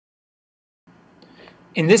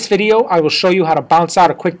In this video, I will show you how to bounce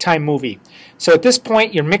out a QuickTime movie. So at this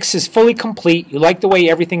point, your mix is fully complete. You like the way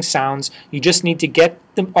everything sounds. You just need to get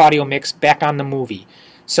the audio mix back on the movie.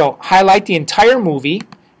 So highlight the entire movie,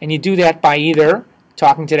 and you do that by either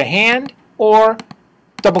talking to the hand or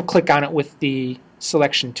double click on it with the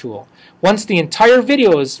selection tool. Once the entire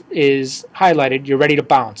video is highlighted, you're ready to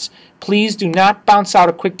bounce. Please do not bounce out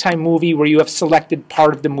a QuickTime movie where you have selected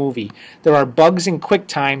part of the movie. There are bugs in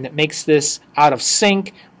QuickTime that makes this out of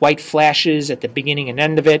sync, white flashes at the beginning and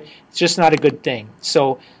end of it. It's just not a good thing.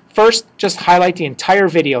 So first, just highlight the entire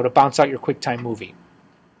video to bounce out your QuickTime movie.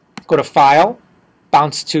 Go to File,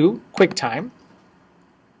 Bounce to, QuickTime.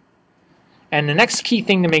 And the next key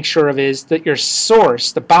thing to make sure of is that your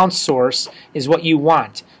source, the bounce source, is what you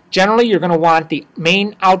want. Generally, you're going to want the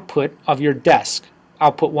main output of your desk,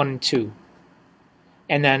 output 1 and 2.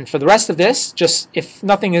 And then for the rest of this, just if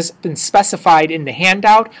nothing has been specified in the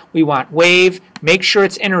handout, we want wave, make sure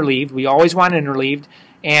it's interleaved. We always want interleaved.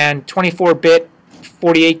 And 24-bit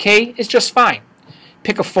 48K is just fine.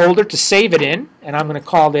 Pick a folder to save it in, and I'm going to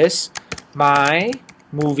call this My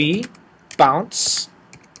Movie Bounce.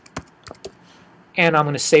 And I'm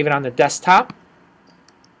going to save it on the desktop.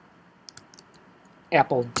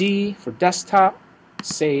 Apple D for desktop,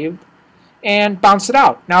 saved, and bounce it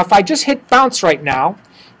out. Now if I just hit bounce right now,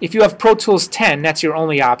 if you have Pro Tools 10, that's your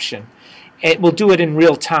only option. It will do it in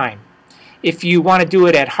real time. If you want to do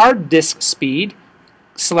it at hard disk speed,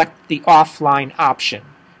 select the offline option,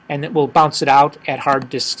 and it will bounce it out at hard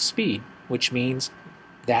disk speed, which means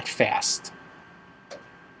that fast.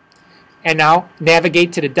 And now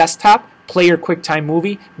navigate to the desktop, play your QuickTime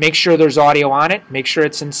movie, make sure there's audio on it, make sure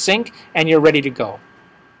it's in sync, and you're ready to go.